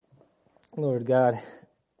Lord God,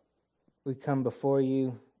 we come before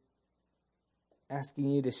you asking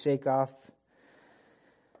you to shake off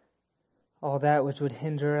all that which would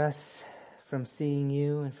hinder us from seeing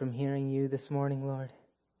you and from hearing you this morning, Lord.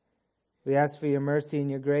 We ask for your mercy and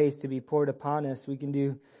your grace to be poured upon us. We can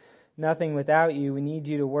do nothing without you. We need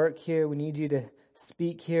you to work here. We need you to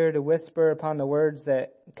speak here, to whisper upon the words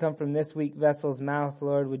that come from this weak vessel's mouth,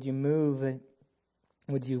 Lord. Would you move?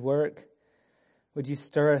 Would you work? Would you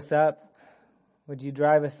stir us up? Would you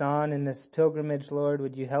drive us on in this pilgrimage, Lord?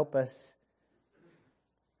 Would you help us?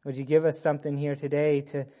 Would you give us something here today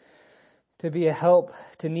to be a help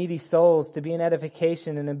to needy souls, to be an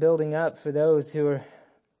edification and a building up for those who are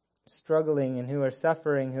struggling and who are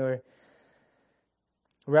suffering, who are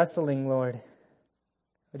wrestling, Lord?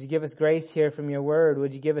 Would you give us grace here from your word?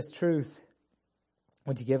 Would you give us truth?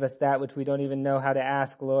 Would you give us that which we don't even know how to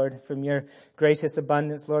ask, Lord? From your gracious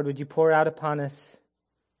abundance, Lord, would you pour out upon us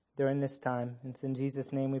during this time? It's in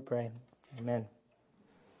Jesus' name we pray. Amen.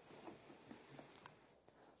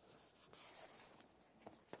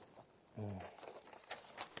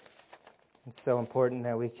 It's so important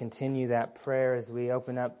that we continue that prayer as we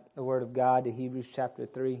open up the Word of God to Hebrews chapter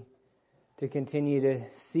 3, to continue to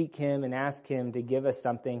seek Him and ask Him to give us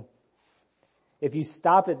something. If you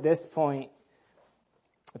stop at this point,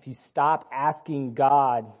 if you stop asking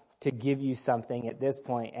God to give you something at this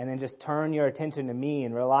point and then just turn your attention to me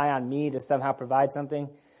and rely on me to somehow provide something,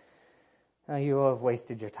 you will have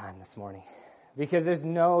wasted your time this morning. Because there's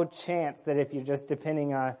no chance that if you're just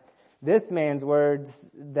depending on this man's words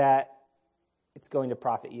that it's going to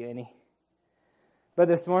profit you any. But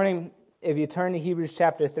this morning, if you turn to Hebrews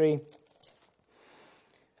chapter 3,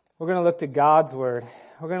 we're going to look to God's word.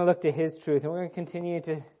 We're going to look to His truth. And we're going to continue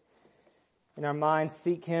to, in our minds,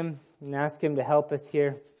 seek Him and ask Him to help us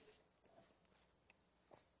here.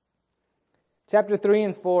 Chapter 3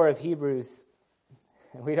 and 4 of Hebrews.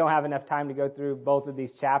 We don't have enough time to go through both of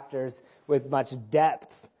these chapters with much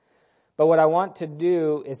depth. But what I want to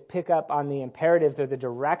do is pick up on the imperatives or the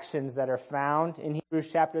directions that are found in Hebrews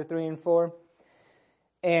chapter 3 and 4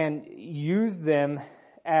 and use them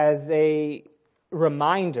as a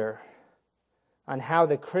reminder on how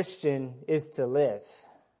the Christian is to live.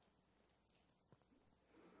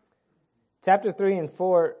 Chapter 3 and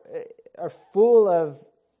 4 are full of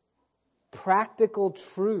practical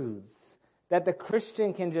truths that the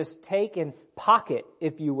Christian can just take and pocket,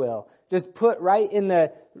 if you will. Just put right in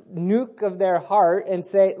the nook of their heart and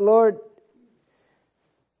say, Lord,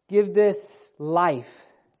 give this life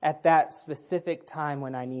at that specific time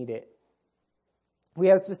when I need it. We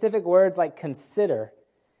have specific words like consider,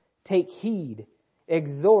 take heed,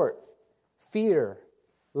 exhort, fear,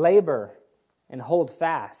 labor, and hold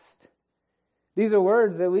fast. These are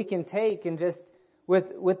words that we can take and just,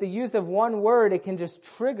 with the use of one word, it can just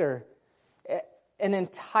trigger an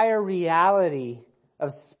entire reality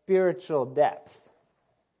of spiritual depth.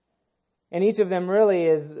 And each of them really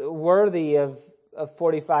is worthy of a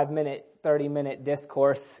 45-minute, 30-minute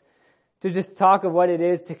discourse to just talk of what it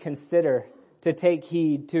is to consider, to take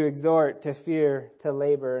heed, to exhort, to fear, to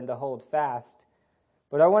labor, and to hold fast.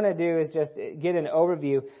 What I want to do is just get an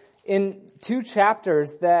overview in two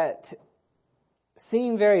chapters that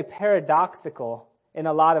seem very paradoxical in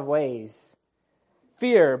a lot of ways.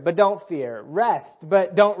 Fear, but don't fear. Rest,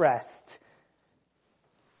 but don't rest.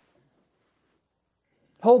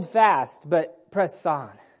 Hold fast, but press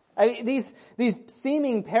on. I mean, these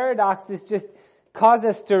seeming paradoxes just cause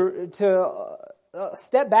us to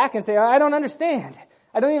step back and say, I don't understand.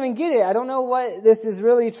 I don't even get it. I don't know what this is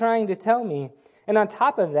really trying to tell me. And on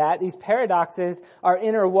top of that, these paradoxes are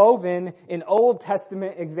interwoven in Old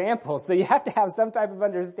Testament examples. So you have to have some type of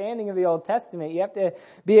understanding of the Old Testament. You have to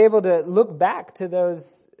be able to look back to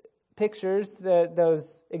those pictures,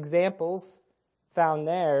 those examples found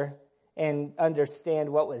there, and understand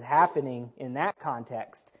what was happening in that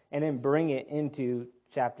context, and then bring it into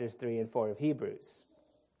chapters 3 and 4 of Hebrews.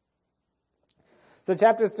 So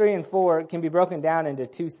chapters 3 and 4 can be broken down into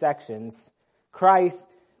two sections.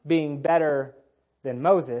 Christ being better than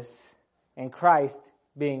Moses, and Christ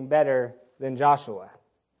being better than Joshua.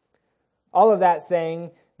 All of that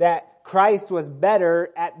saying that Christ was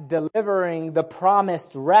better at delivering the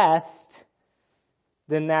promised rest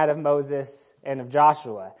than that of Moses and of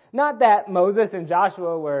Joshua. Not that Moses and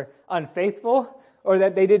Joshua were unfaithful, or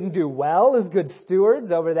that they didn't do well as good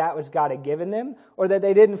stewards over that which God had given them, or that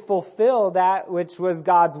they didn't fulfill that which was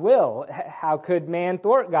God's will. How could man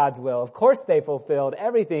thwart God's will? Of course they fulfilled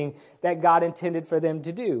everything that God intended for them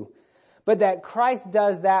to do. But that Christ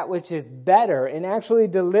does that which is better in actually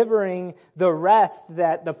delivering the rest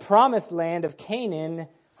that the promised land of Canaan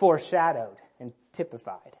foreshadowed and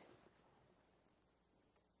typified.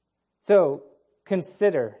 So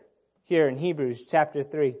consider here in Hebrews chapter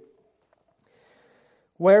 3.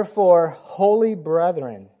 Wherefore, holy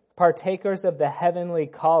brethren, partakers of the heavenly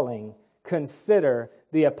calling, consider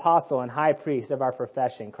the apostle and high priest of our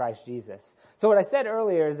profession, Christ Jesus. So what I said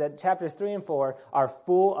earlier is that chapters 3 and 4 are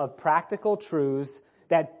full of practical truths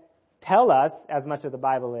that tell us, as much as the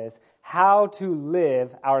Bible is, how to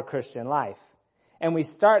live our Christian life. And we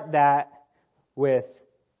start that with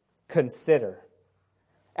consider.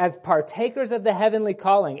 As partakers of the heavenly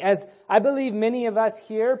calling, as I believe many of us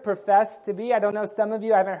here profess to be. I don't know, some of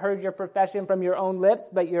you, I haven't heard your profession from your own lips,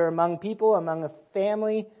 but you're among people, among a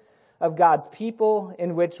family of God's people,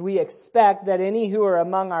 in which we expect that any who are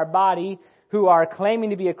among our body who are claiming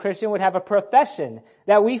to be a Christian would have a profession,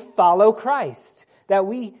 that we follow Christ, that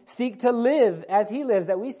we seek to live as He lives,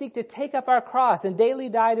 that we seek to take up our cross and daily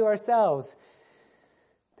die to ourselves,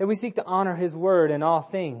 that we seek to honor His word in all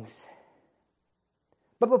things.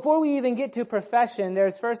 But before we even get to profession,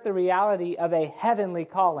 there's first the reality of a heavenly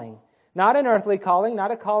calling. Not an earthly calling,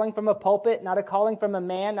 not a calling from a pulpit, not a calling from a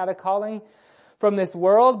man, not a calling from this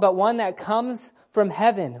world, but one that comes from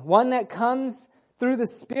heaven, one that comes through the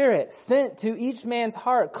Spirit, sent to each man's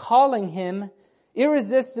heart, calling him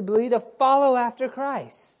irresistibly to follow after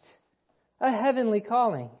Christ. A heavenly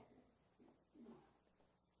calling.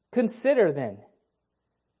 Consider then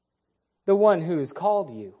the one who has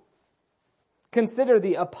called you. Consider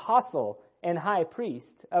the apostle and high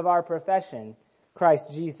priest of our profession,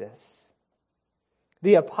 Christ Jesus.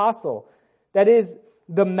 The apostle, that is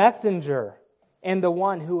the messenger and the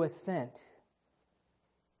one who was sent.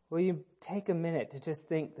 Will you take a minute to just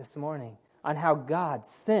think this morning on how God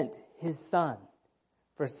sent His Son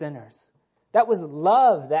for sinners? That was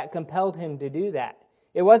love that compelled Him to do that.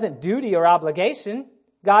 It wasn't duty or obligation.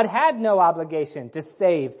 God had no obligation to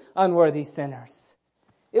save unworthy sinners.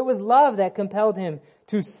 It was love that compelled Him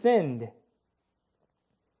to send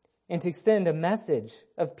and to send a message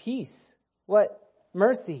of peace. What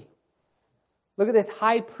mercy. Look at this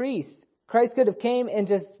high priest. Christ could have came and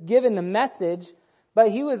just given the message, but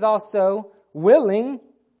He was also willing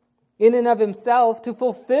in and of Himself to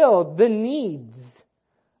fulfill the needs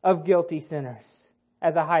of guilty sinners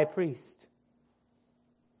as a high priest.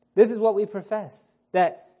 This is what we profess,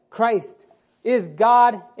 that Christ is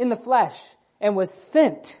God in the flesh and was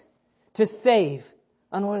sent to save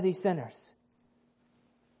unworthy sinners.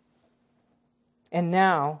 And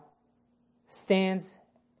now stands,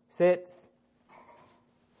 sits,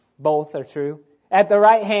 both are true, at the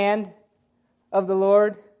right hand of the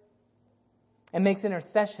Lord and makes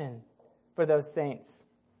intercession for those saints.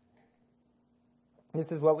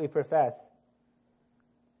 This is what we profess.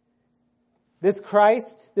 This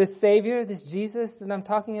Christ, this Savior, this Jesus that I'm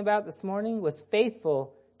talking about this morning was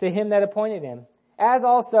faithful to Him that appointed Him. As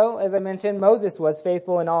also, as I mentioned, Moses was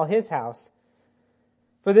faithful in all his house.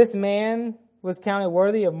 For this man was counted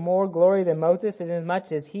worthy of more glory than Moses,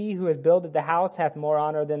 inasmuch as he who had builded the house hath more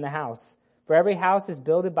honor than the house. For every house is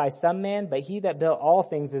builded by some man, but he that built all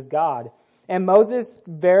things is God. And Moses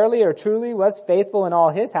verily or truly was faithful in all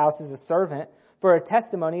his house as a servant, for a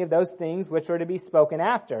testimony of those things which were to be spoken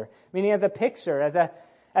after. Meaning as a picture, as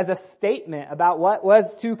a statement about what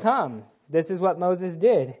was to come. This is what Moses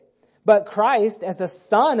did. But Christ, as a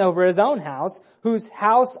son over His own house, whose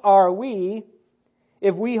house are we,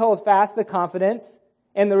 if we hold fast the confidence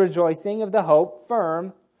and the rejoicing of the hope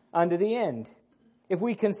firm unto the end. If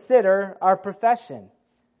we consider our profession.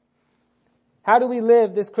 How do we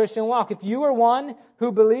live this Christian walk? If you are one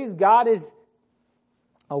who believes God is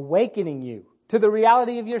awakening you to the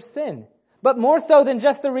reality of your sin, but more so than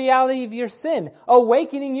just the reality of your sin,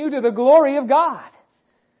 awakening you to the glory of God,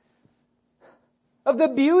 of the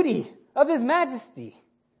beauty of His majesty,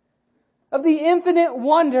 of the infinite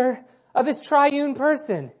wonder of His triune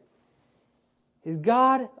person. Is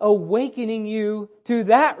God awakening you to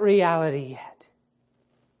that reality yet?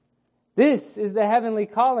 This is the heavenly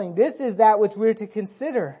calling. This is that which we're to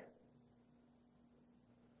consider.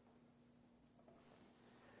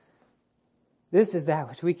 This is that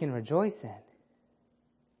which we can rejoice in.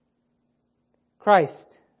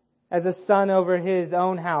 Christ, as a son over His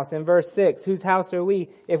own house, in verse 6, whose house are we,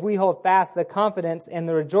 if we hold fast the confidence and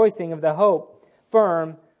the rejoicing of the hope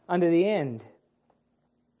firm unto the end?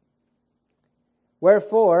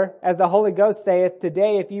 Wherefore, as the Holy Ghost saith,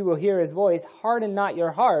 today if you will hear His voice, harden not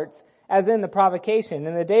your hearts, as in the provocation,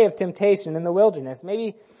 in the day of temptation in the wilderness.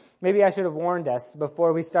 Maybe I should have warned us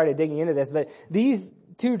before we started digging into this, but these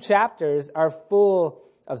 2 chapters are full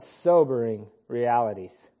of sobering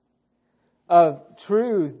realities, of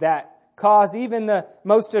truths that cause even the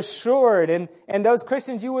most assured and those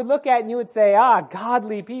Christians you would look at and you would say,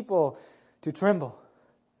 godly people, to tremble.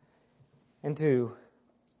 and to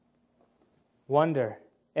wonder,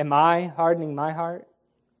 am I hardening my heart?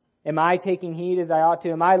 Am I taking heed as I ought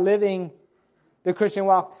to? Am I living the Christian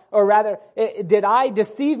walk? Or rather, did I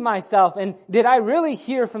deceive myself? And did I really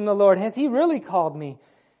hear from the Lord? Has He really called me?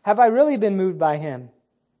 Have I really been moved by Him?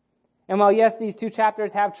 And while yes, these 2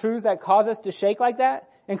 chapters have truths that cause us to shake like that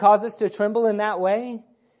and cause us to tremble in that way,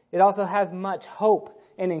 it also has much hope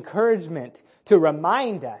and encouragement to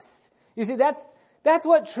remind us. You see, that's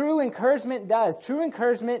what true encouragement does. True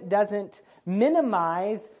encouragement doesn't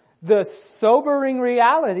minimize the sobering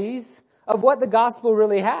realities of what the gospel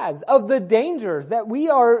really has, of the dangers that we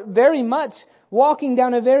are very much walking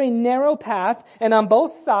down a very narrow path, and on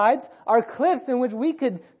both sides are cliffs in which we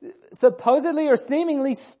could supposedly or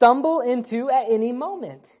seemingly stumble into at any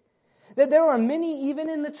moment. That there are many, even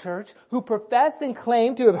in the church, who profess and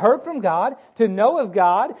claim to have heard from God, to know of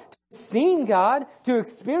God, to have seen God, to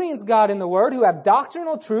experience God in the Word, who have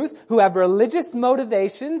doctrinal truth, who have religious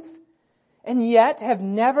motivations, and yet have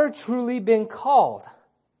never truly been called.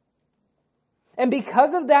 And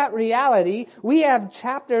because of that reality, we have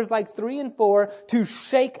chapters like 3 and 4 to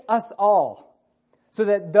shake us all, so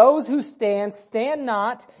that those who stand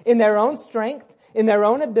not in their own strength, in their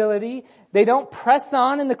own ability. They don't press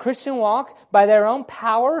on in the Christian walk by their own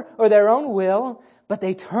power or their own will, but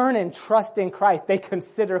they turn and trust in Christ. They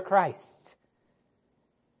consider Christ.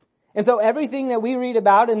 And so everything that we read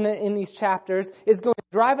about in these chapters is going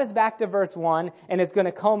to drive us back to verse 1, and it's going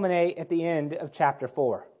to culminate at the end of chapter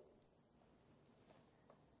 4.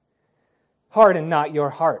 Harden not your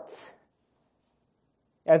hearts,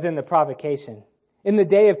 as in the provocation, in the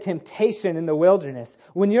day of temptation in the wilderness,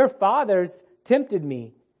 when your fathers tempted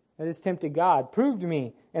me, that is, tempted God, proved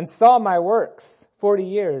me, and saw my works 40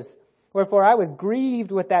 years. Wherefore I was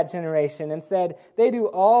grieved with that generation, and said, they do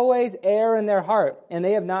always err in their heart, and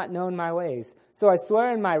they have not known my ways. So I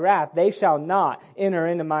swear in my wrath, they shall not enter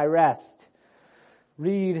into my rest.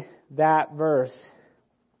 Read that verse.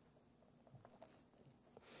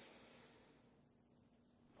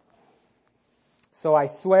 So I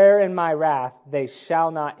swear in my wrath, they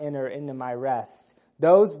shall not enter into my rest.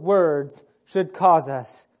 Those words should cause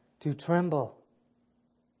us to tremble.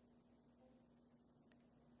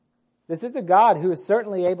 This is a God who is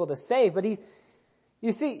certainly able to save, but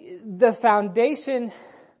you see, the foundation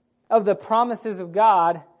of the promises of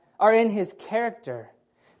God are in His character,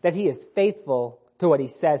 that He is faithful to what He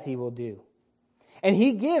says He will do. And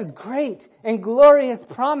He gives great and glorious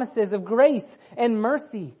promises of grace and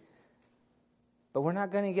mercy. But we're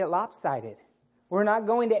not going to get lopsided. We're not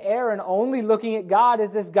going to err in only looking at God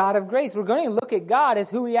as this God of grace. We're going to look at God as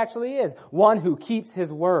who He actually is. One who keeps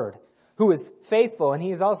His word, who is faithful, and He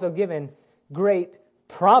has also given great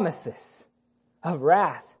promises of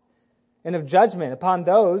wrath and of judgment upon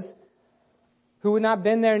those who would not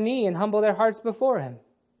bend their knee and humble their hearts before Him.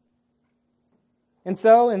 And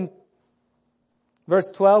so in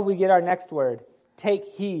verse 12 we get our next word. Take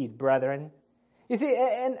heed, brethren. You see,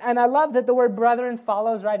 and I love that the word brethren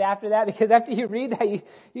follows right after that, because after you read that,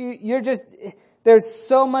 you're just, there's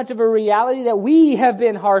so much of a reality that we have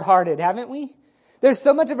been hard-hearted, haven't we? There's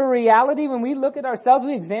so much of a reality when we look at ourselves,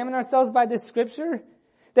 we examine ourselves by this scripture,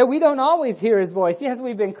 that we don't always hear His voice. Yes,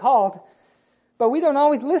 we've been called, but we don't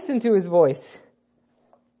always listen to His voice.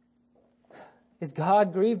 Is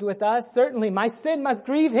God grieved with us? Certainly, my sin must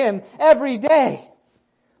grieve Him every day.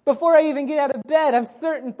 Before I even get out of bed,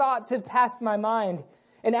 certain thoughts have passed my mind,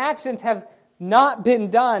 and actions have not been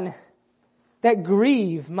done that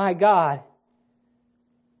grieve my God.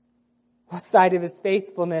 What side of His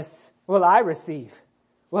faithfulness will I receive?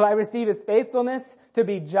 Will I receive His faithfulness to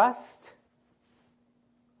be just?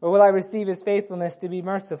 Or will I receive His faithfulness to be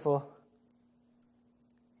merciful?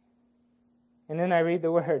 And then I read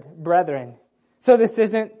the word, brethren. So this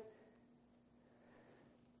isn't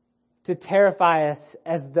to terrify us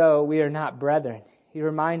as though we are not brethren. He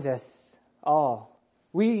reminds us all.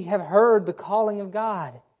 We have heard the calling of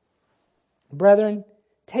God. Brethren,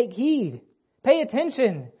 take heed. Pay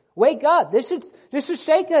attention. Wake up. This should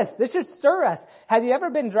shake us. This should stir us. Have you ever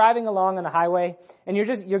been driving along on the highway and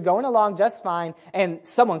you're going along just fine and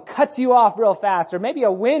someone cuts you off real fast, or maybe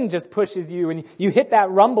a wind just pushes you and you hit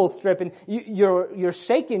that rumble strip and you're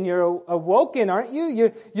shaken, you're awoken, aren't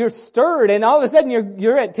you? You're stirred, and all of a sudden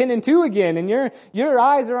you're at 10 and 2 again, and your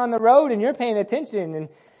eyes are on the road and you're paying attention. And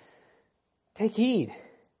take heed.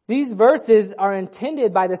 These verses are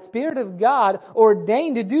intended by the Spirit of God,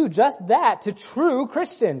 ordained to do just that to true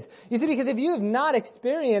Christians. You see, because if you have not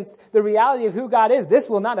experienced the reality of who God is, this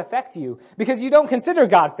will not affect you, because you don't consider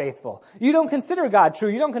God faithful. You don't consider God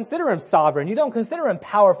true. You don't consider Him sovereign. You don't consider Him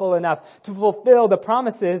powerful enough to fulfill the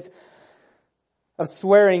promises of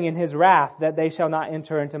swearing in his wrath that they shall not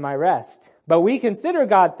enter into my rest. But we consider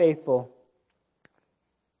God faithful.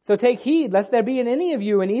 So take heed, lest there be in any of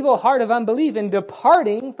you an evil heart of unbelief in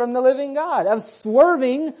departing from the living God, of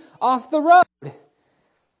swerving off the road.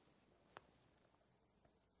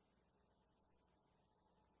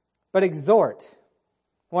 But exhort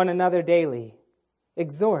one another daily.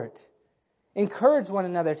 Exhort. Encourage one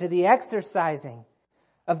another to the exercising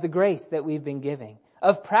of the grace that we've been giving,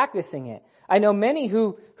 of practicing it. I know many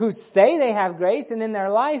who say they have grace, and in their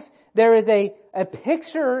life there is a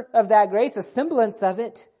picture of that grace, a semblance of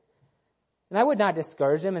it. And I would not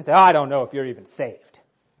discourage them and say, I don't know if you're even saved.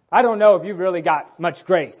 I don't know if you've really got much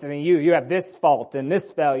grace. I mean, you have this fault and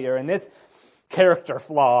this failure and this character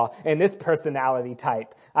flaw and this personality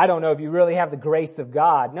type. I don't know if you really have the grace of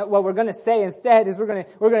God. No, what we're going to say instead is we're going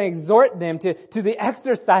to exhort them to the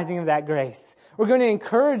exercising of that grace. We're going to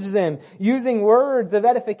encourage them using words of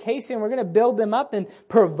edification. We're going to build them up and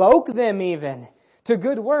provoke them even to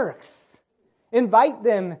good works. Invite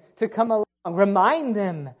them to come along. Remind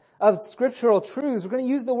them of scriptural truths. We're going to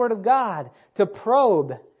use the Word of God to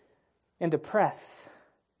probe and to press.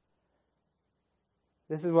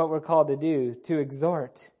 This is what we're called to do, to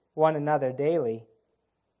exhort one another daily.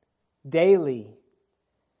 Daily.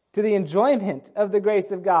 To the enjoyment of the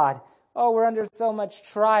grace of God. Oh, we're under so much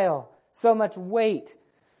trial, so much weight,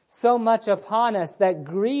 so much upon us that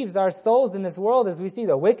grieves our souls in this world as we see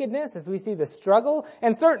the wickedness, as we see the struggle.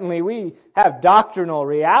 And certainly we have doctrinal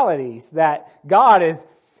realities that God is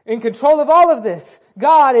in control of all of this.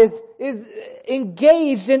 God is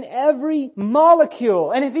engaged in every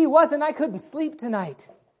molecule. And if He wasn't, I couldn't sleep tonight.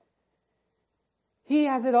 He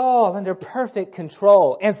has it all under perfect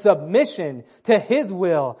control and submission to His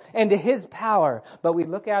will and to His power. But we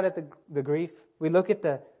look out at the grief, we look at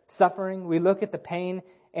the suffering, we look at the pain,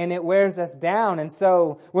 and it wears us down. And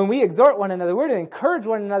so when we exhort one another, we're to encourage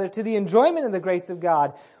one another to the enjoyment of the grace of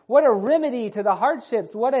God. What a remedy to the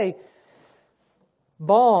hardships. What a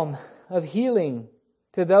balm of healing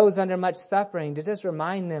to those under much suffering, to just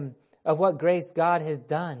remind them of what grace God has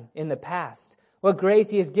done in the past. What grace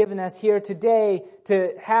He has given us here today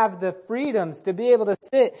to have the freedoms to be able to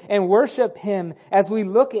sit and worship Him as we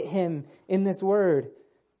look at Him in this Word.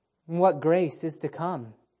 And what grace is to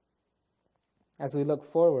come as we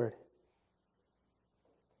look forward.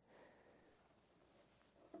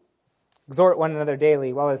 Exhort one another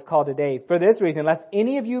daily while it is called today. For this reason, lest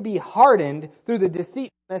any of you be hardened through the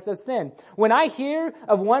deceitfulness of sin. When I hear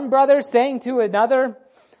of one brother saying to another,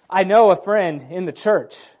 I know a friend in the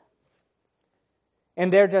church,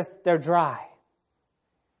 and they're dry.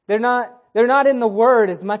 They're not in the Word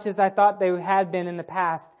as much as I thought they had been in the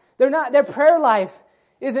past. Their prayer life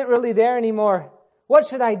isn't really there anymore. What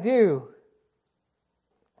should I do?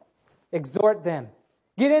 Exhort them.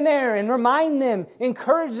 Get in there and remind them,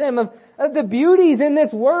 encourage them of the beauties in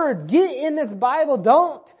this Word. Get in this Bible.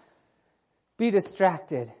 Don't be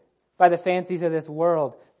distracted by the fancies of this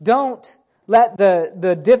world. Don't let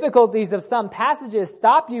the difficulties of some passages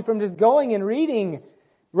stop you from just going and reading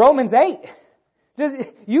Romans 8.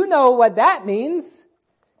 You know what that means.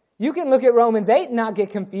 You can look at Romans 8 and not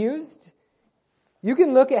get confused. You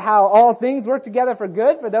can look at how all things work together for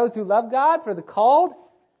good for those who love God, for the called.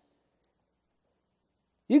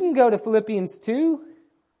 You can go to Philippians 2.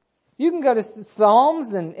 You can go to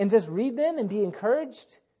Psalms and just read them and be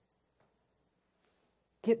encouraged.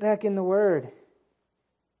 Get back in the Word.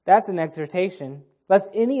 That's an exhortation. Lest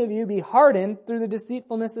any of you be hardened through the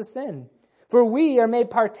deceitfulness of sin. For we are made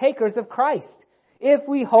partakers of Christ, if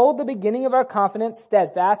we hold the beginning of our confidence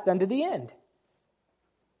steadfast unto the end.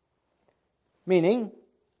 Meaning,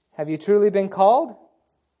 have you truly been called?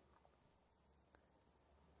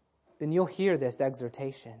 Then you'll hear this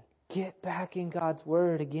exhortation. Get back in God's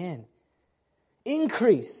Word again.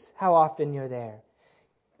 Increase how often you're there.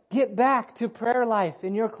 Get back to prayer life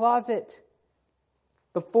in your closet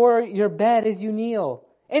before your bed as you kneel,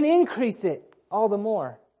 and increase it all the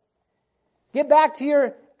more. Get back to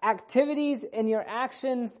your activities and your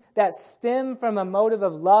actions that stem from a motive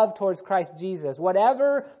of love towards Christ Jesus.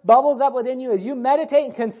 Whatever bubbles up within you as you meditate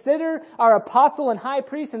and consider our apostle and high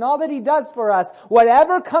priest and all that He does for us,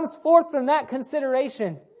 whatever comes forth from that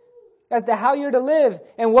consideration as to how you're to live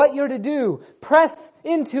and what you're to do, press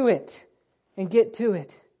into it and get to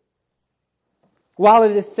it. While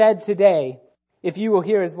it is said today, if you will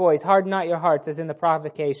hear His voice, harden not your hearts as in the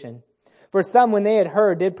provocation. For some, when they had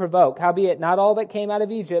heard, did provoke, howbeit not all that came out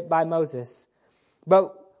of Egypt by Moses.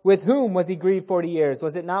 But with whom was He grieved 40 years?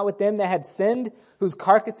 Was it not with them that had sinned, whose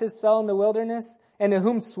carcasses fell in the wilderness? And to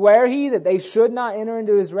whom sware He that they should not enter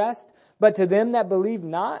into His rest, but to them that believed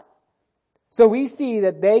not? So we see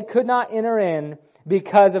that they could not enter in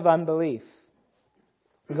because of unbelief.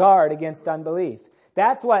 Guard against unbelief.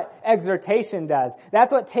 That's what exhortation does.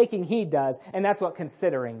 That's what taking heed does. And that's what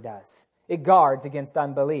considering does. It guards against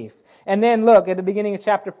unbelief. And then look at the beginning of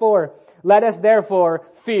chapter 4. Let us therefore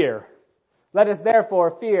fear. Let us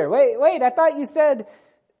therefore fear. Wait, I thought you said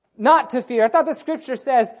not to fear. I thought the scripture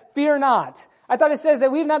says, fear not. I thought it says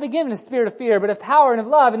that we've not been given a spirit of fear, but of power and of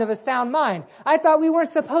love and of a sound mind. I thought we weren't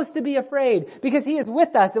supposed to be afraid because He is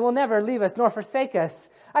with us and will never leave us nor forsake us.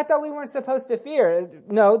 I thought we weren't supposed to fear.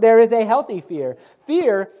 No, there is a healthy fear.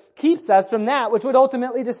 Fear keeps us from that which would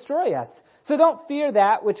ultimately destroy us. So don't fear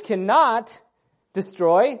that which cannot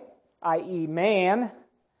destroy, i.e. man,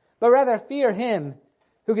 but rather fear Him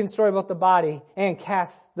who can destroy both the body and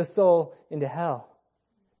cast the soul into hell.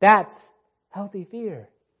 That's healthy fear.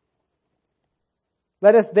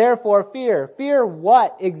 Let us therefore fear. Fear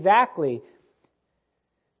what exactly?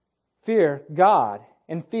 Fear God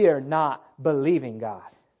and fear not believing God.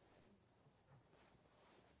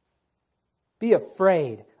 Be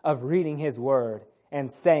afraid of reading His Word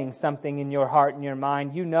and saying something in your heart and your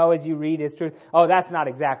mind. You know as you read His truth, oh, that's not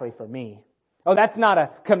exactly for me. Oh, that's not a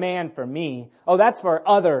command for me. Oh, that's for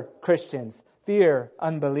other Christians. Fear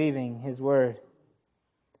unbelieving His Word.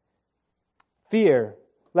 Fear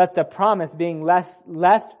lest a promise being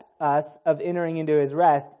left us of entering into His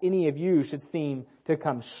rest, any of you should seem to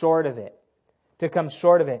come short of it. To come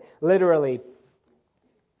short of it. Literally,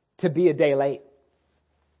 to be a day late.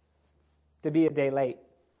 To be a day late.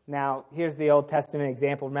 Now, here's the Old Testament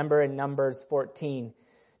example. Remember in Numbers 14.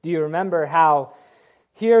 Do you remember how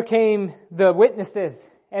here came the witnesses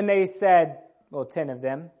and they said, 10 of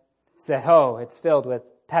them said, oh, it's filled with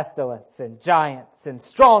pestilence and giants and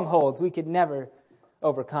strongholds we could never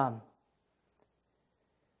overcome.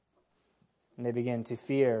 And they begin to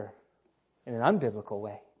fear in an unbiblical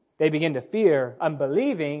way. They begin to fear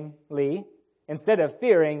unbelievingly instead of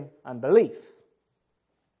fearing unbelief.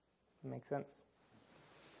 Makes sense?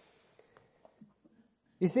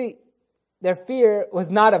 You see, their fear was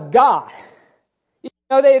not of God. Even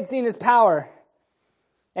though they had seen His power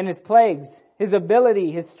and His plagues, His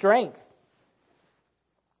ability, His strength,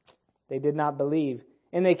 they did not believe,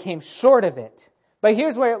 and they came short of it. But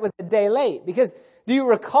here's where it was a day late, because do you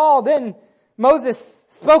recall then Moses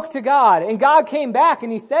spoke to God, and God came back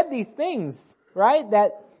and He said these things, right?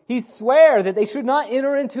 That He swore that they should not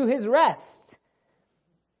enter into His rest.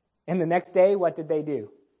 And the next day, what did they do?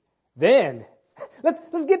 Then,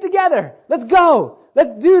 let's get together. Let's go.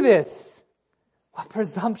 Let's do this. What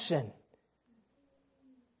presumption.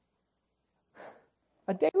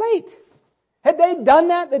 A day late. Had they done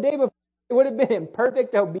that the day before, it would have been in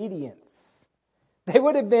perfect obedience. They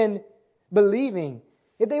would have been believing.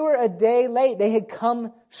 If they were a day late, they had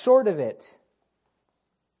come short of it.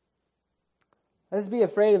 Let us be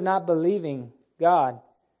afraid of not believing God.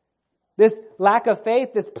 This lack of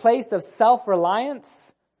faith, this place of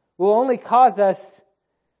self-reliance, will only cause us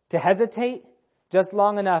to hesitate just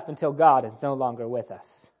long enough until God is no longer with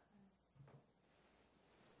us.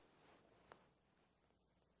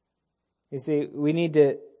 You see, we need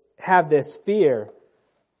to have this fear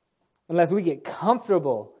unless we get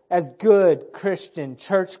comfortable as good Christian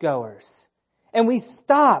churchgoers. And we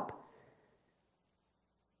stop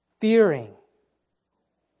fearing.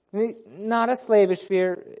 Not a slavish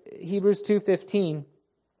fear. Hebrews 2:15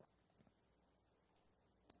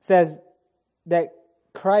 says that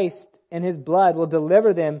Christ and His blood will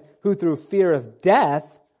deliver them who through fear of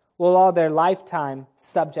death will all their lifetime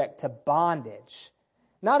subject to bondage.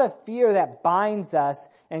 Not a fear that binds us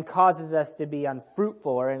and causes us to be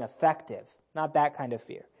unfruitful or ineffective. Not that kind of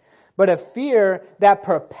fear. But a fear that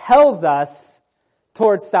propels us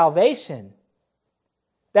towards salvation.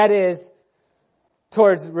 That is,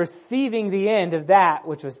 towards receiving the end of that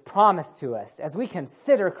which was promised to us as we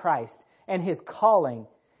consider Christ and His calling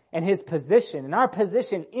and His position and our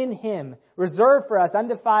position in Him reserved for us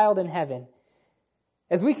undefiled in heaven.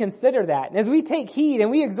 As we consider that and as we take heed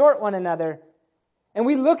and we exhort one another and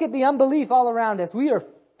we look at the unbelief all around us, we are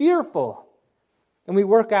fearful and we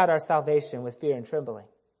work out our salvation with fear and trembling.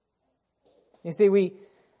 You see, we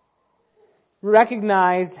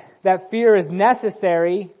recognize that fear is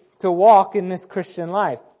necessary to walk in this Christian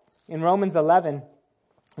life. In Romans 11,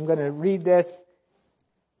 I'm going to read this.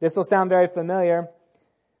 This will sound very familiar.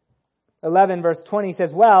 11 verse 20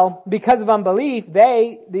 says, well, because of unbelief,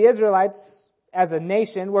 they, the Israelites as a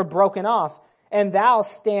nation, were broken off. And thou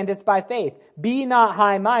standest by faith. Be not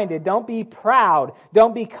high-minded. Don't be proud.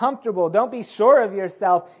 Don't be comfortable. Don't be sure of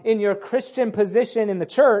yourself in your Christian position in the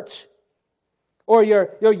church or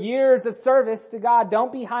your years of service to God.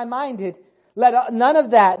 Don't be high-minded. Let none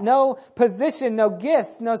of that, no position, no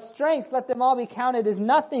gifts, no strengths, let them all be counted as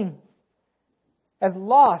nothing, as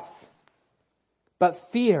loss,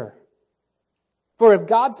 but fear. For if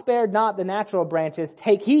God spared not the natural branches,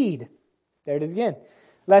 take heed, there it is again,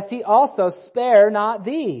 lest he also spare not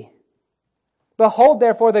thee. Behold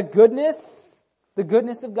therefore the goodness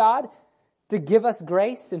of God to give us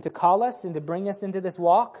grace and to call us and to bring us into this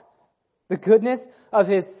walk. The goodness of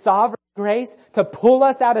his sovereign grace to pull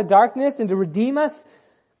us out of darkness and to redeem us,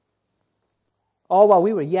 all while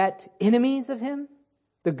we were yet enemies of him.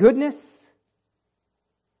 The goodness.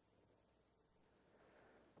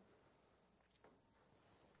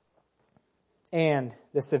 And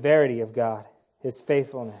the severity of God, his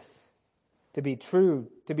faithfulness. To be true,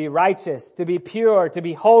 to be righteous, to be pure, to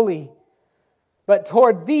be holy. But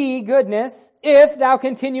toward thee goodness, if thou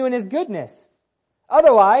continue in his goodness.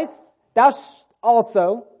 Otherwise, thou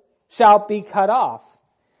also shalt be cut off.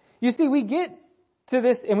 You see, we get to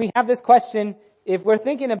this, and we have this question. If we're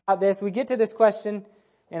thinking about this, we get to this question,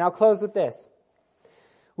 and I'll close with this.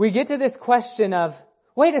 We get to this question of,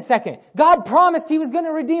 wait a second, God promised he was going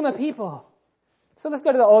to redeem a people. So let's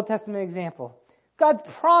go to the Old Testament example. God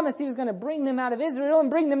promised he was going to bring them out of Israel and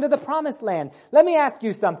bring them to the promised land. Let me ask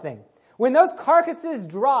you something. When those carcasses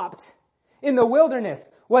dropped in the wilderness,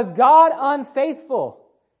 was God unfaithful?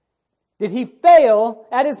 Did he fail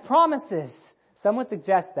at his promises? Some would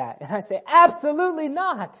suggest that. And I say, absolutely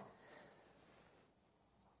not.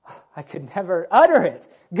 I could never utter it.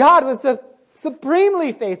 God was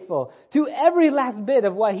supremely faithful to every last bit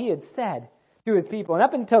of what he had said to his people. And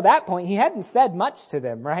up until that point, he hadn't said much to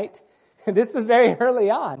them, right? This was very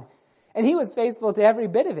early on. And he was faithful to every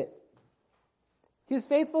bit of it. He was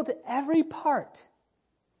faithful to every part.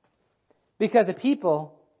 Because the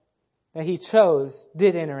people that he chose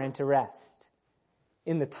did enter into rest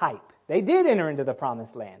in the type. They did enter into the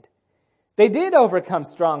promised land. They did overcome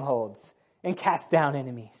strongholds and cast down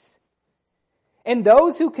enemies. And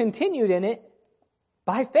those who continued in it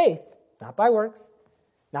by faith, not by works,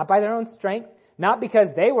 not by their own strength, not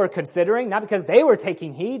because they were considering, not because they were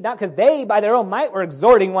taking heed, not because they, by their own might, were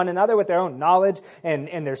exhorting one another with their own knowledge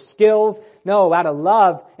and their skills. No, out of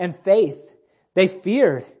love and faith, they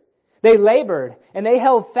feared, they labored, and they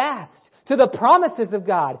held fast to the promises of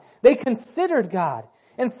God. They considered God.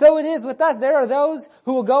 And so it is with us. There are those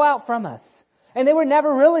who will go out from us, and they were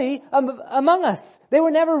never really among us. They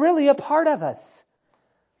were never really a part of us.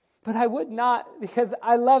 But I would not, because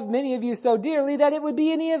I love many of you so dearly, that it would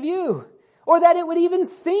be any of you. Or that it would even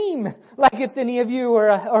seem like it's any of you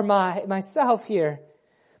or myself here.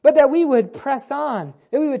 But that we would press on.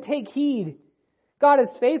 That we would take heed. God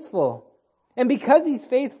is faithful. And because he's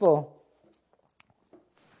faithful,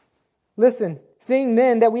 listen, seeing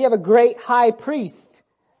then that we have a great high priest.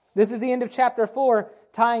 This is the end of chapter 4,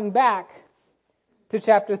 tying back to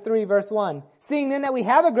chapter 3, verse 1. Seeing then that we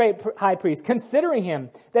have a great high priest, considering him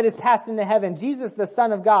that is passed into heaven, Jesus the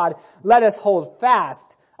Son of God, let us hold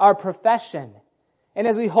fast our profession. And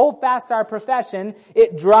as we hold fast our profession,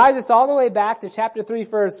 it drives us all the way back to chapter 3,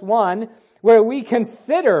 verse 1, where we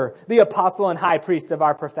consider the apostle and high priest of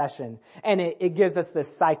our profession. And it gives us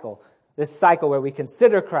this cycle where we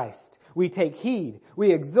consider Christ, we take heed,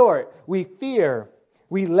 we exhort, we fear,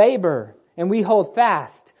 we labor, and we hold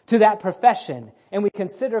fast to that profession, and we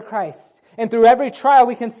consider Christ. And through every trial,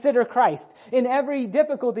 we consider Christ. In every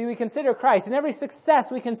difficulty, we consider Christ. In every success,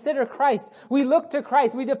 we consider Christ. We look to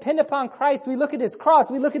Christ. We depend upon Christ. We look at his cross.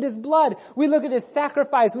 We look at his blood. We look at his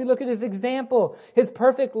sacrifice. We look at his example, his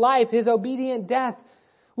perfect life, his obedient death.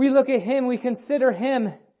 We look at him. We consider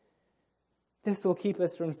him. This will keep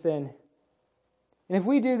us from sin. And if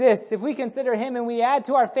we do this, if we consider him and we add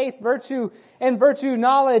to our faith virtue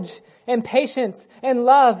knowledge and patience and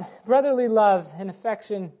love, brotherly love and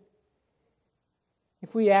affection,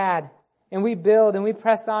 if we add and we build and we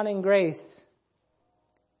press on in grace,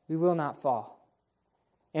 we will not fall.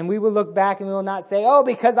 And we will look back and we will not say, oh,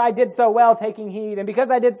 because I did so well taking heed and because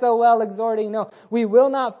I did so well exhorting. No, we will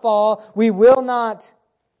not fall. We will not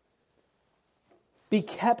be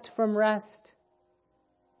kept from rest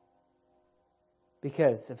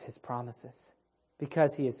because of his promises,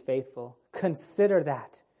 because he is faithful. Consider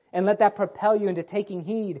that and let that propel you into taking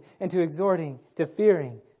heed and to exhorting, to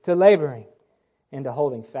fearing, to laboring, and to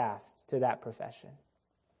holding fast to that profession.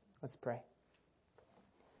 Let's pray.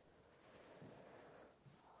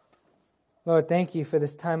 Lord, thank you for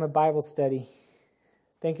this time of Bible study.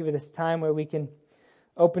 Thank you for this time where we can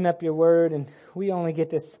open up your word and we only get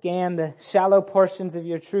to scan the shallow portions of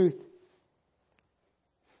your truth.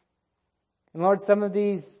 And Lord, some of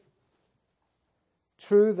these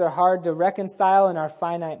truths are hard to reconcile in our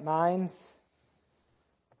finite minds.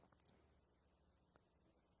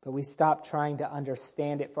 But we stop trying to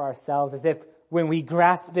understand it for ourselves, as if when we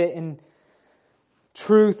grasp it in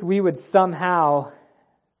truth, we would somehow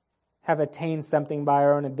have attained something by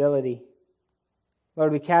our own ability.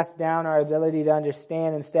 Lord, we cast down our ability to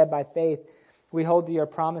understand. Instead, by faith, we hold to your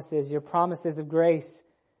promises of grace.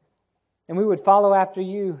 And we would follow after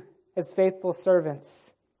you as faithful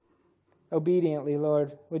servants, obediently,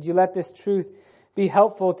 Lord. Would you let this truth be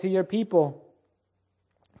helpful to your people,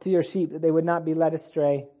 to your sheep, that they would not be led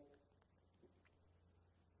astray.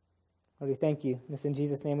 Lord, we thank you. This in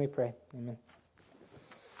Jesus' name we pray. Amen.